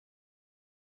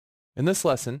In this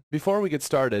lesson, before we get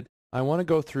started, I want to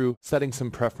go through setting some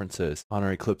preferences on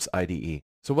our Eclipse IDE.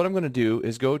 So what I'm going to do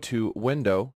is go to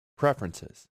Window,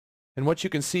 Preferences. And what you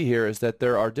can see here is that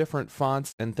there are different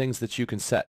fonts and things that you can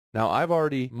set. Now I've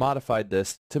already modified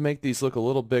this to make these look a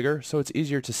little bigger so it's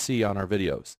easier to see on our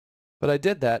videos. But I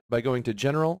did that by going to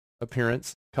General,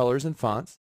 Appearance, Colors and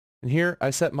Fonts. And here I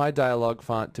set my dialog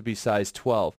font to be size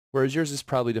 12, whereas yours is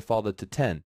probably defaulted to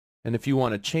 10. And if you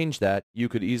want to change that, you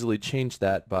could easily change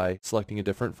that by selecting a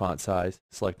different font size,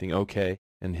 selecting OK,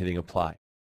 and hitting Apply.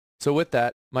 So with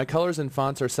that, my colors and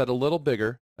fonts are set a little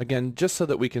bigger, again, just so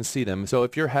that we can see them. So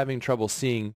if you're having trouble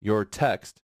seeing your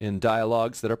text in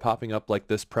dialogues that are popping up like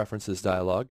this Preferences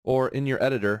dialog, or in your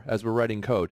editor as we're writing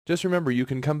code, just remember you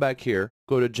can come back here,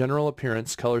 go to General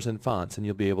Appearance, Colors and Fonts, and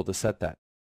you'll be able to set that.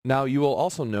 Now you will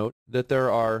also note that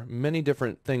there are many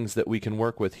different things that we can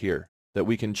work with here, that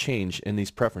we can change in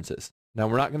these preferences. Now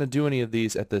we're not going to do any of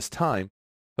these at this time,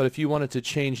 but if you wanted to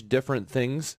change different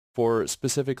things for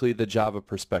specifically the Java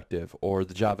perspective or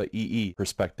the Java EE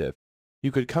perspective,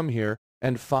 you could come here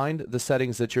and find the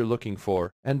settings that you're looking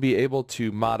for and be able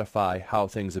to modify how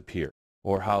things appear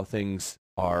or how things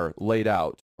are laid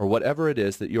out or whatever it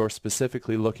is that you're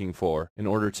specifically looking for in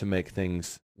order to make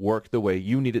things work the way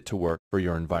you need it to work for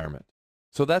your environment.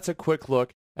 So that's a quick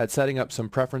look at setting up some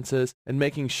preferences and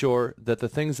making sure that the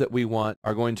things that we want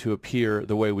are going to appear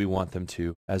the way we want them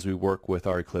to as we work with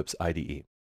our Eclipse IDE.